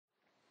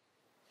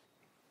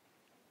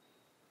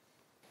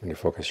when you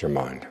focus your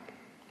mind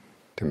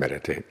to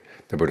meditate,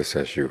 the Buddha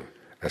says you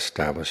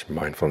establish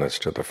mindfulness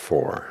to the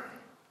fore.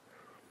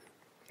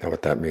 Now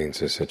what that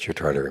means is that you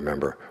try to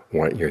remember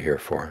what you're here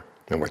for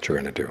and what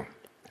you're going to do,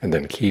 and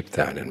then keep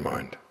that in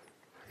mind.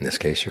 In this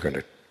case, you're going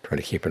to try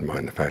to keep in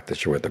mind the fact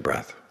that you're with the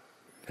breath.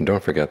 And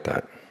don't forget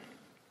that.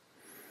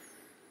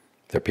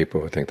 There are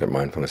people who think that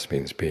mindfulness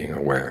means being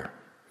aware.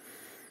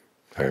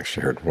 I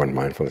actually heard one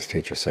mindfulness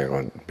teacher say,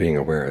 well, being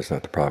aware is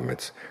not the problem,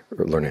 it's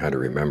learning how to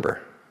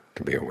remember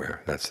to be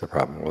aware. That's the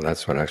problem. Well,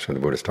 that's what actually the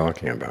Buddha is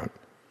talking about.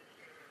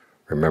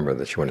 Remember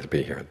that you want to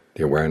be here.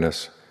 The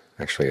awareness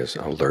actually is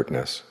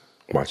alertness,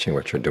 watching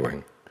what you're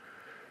doing.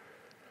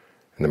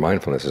 And the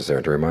mindfulness is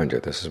there to remind you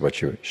this is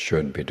what you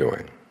should be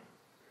doing.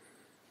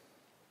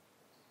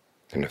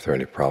 And if there are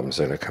any problems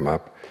that come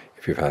up,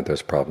 if you've had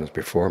those problems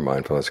before,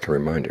 mindfulness can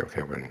remind you,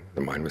 okay, when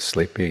the mind was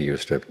sleepy, you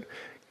used to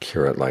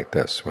cure it like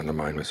this. When the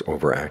mind was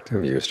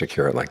overactive, you used to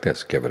cure it like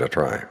this. Give it a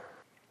try.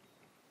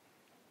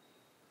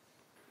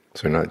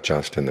 So not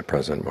just in the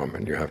present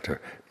moment. You have to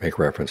make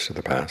reference to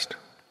the past,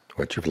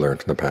 what you've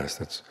learned from the past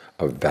that's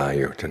of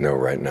value to know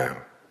right now.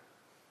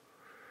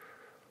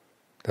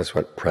 That's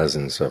what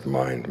presence of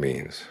mind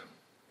means.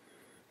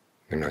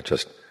 You're not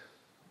just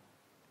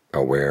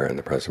aware in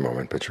the present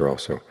moment, but you're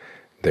also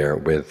there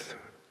with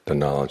the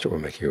knowledge that will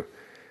make you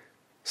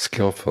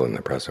skillful in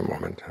the present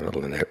moment, and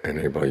it'll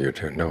enable you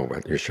to know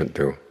what you should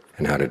do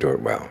and how to do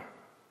it well.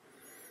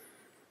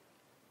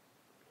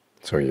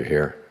 So you're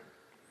here,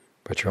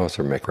 but you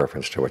also make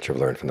reference to what you've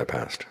learned from the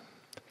past.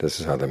 This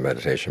is how the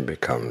meditation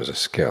becomes a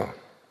skill.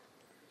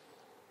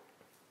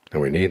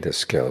 And we need this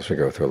skill as we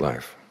go through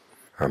life.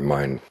 Our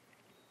mind,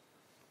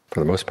 for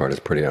the most part, is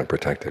pretty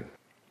unprotected.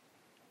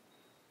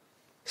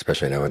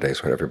 Especially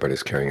nowadays when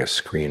everybody's carrying a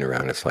screen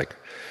around, it's like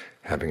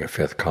having a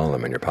fifth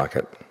column in your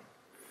pocket.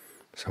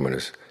 Someone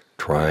who's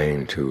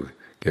trying to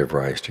give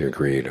rise to your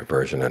greed,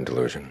 aversion, and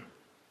delusion.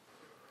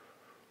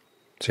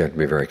 So you have to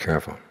be very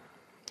careful,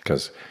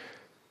 because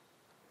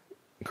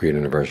greed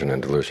and aversion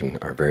and delusion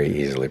are very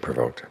easily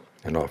provoked,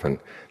 and often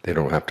they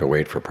don't have to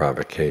wait for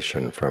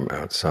provocation from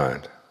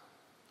outside.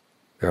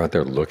 They're out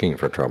there looking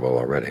for trouble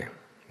already.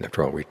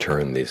 After all, we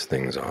turn these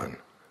things on.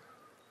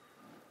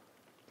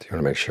 So you want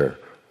to make sure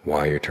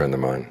why you turn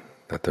them on,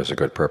 that there's a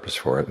good purpose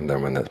for it, and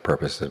then when that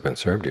purpose has been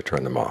served, you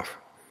turn them off.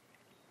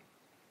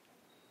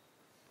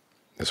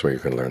 This way you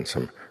can learn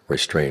some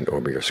restraint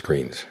over your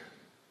screens.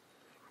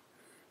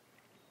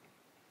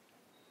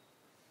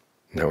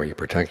 That way you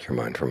protect your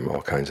mind from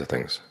all kinds of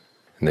things.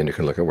 And then you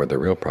can look at where the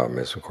real problem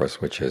is, of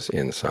course, which is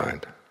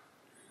inside.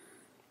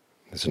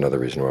 There's another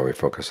reason why we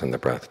focus on the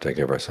breath, to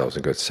give ourselves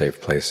a good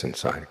safe place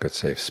inside, a good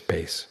safe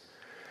space.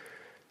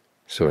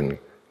 So when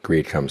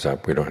greed comes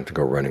up, we don't have to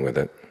go running with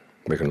it.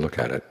 We can look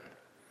at it.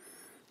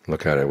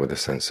 Look at it with a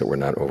sense that we're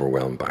not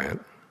overwhelmed by it.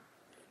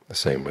 The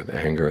same with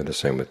anger, the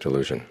same with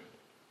delusion.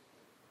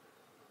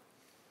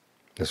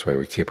 This way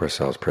we keep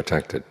ourselves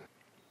protected,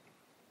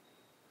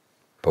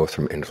 both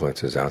from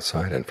influences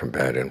outside and from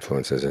bad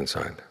influences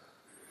inside.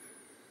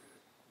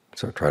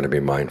 So try to be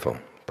mindful.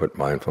 Put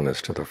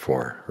mindfulness to the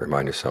fore.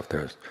 Remind yourself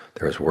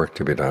there's work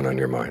to be done on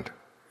your mind.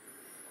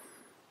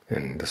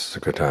 And this is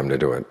a good time to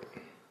do it,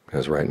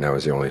 because right now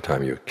is the only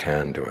time you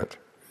can do it.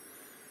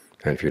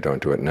 And if you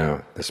don't do it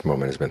now, this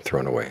moment has been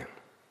thrown away.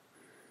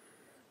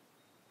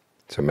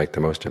 So make the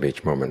most of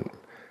each moment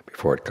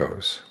before it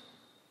goes.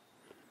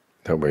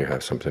 That way you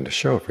have something to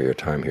show for your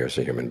time here as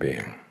a human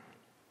being.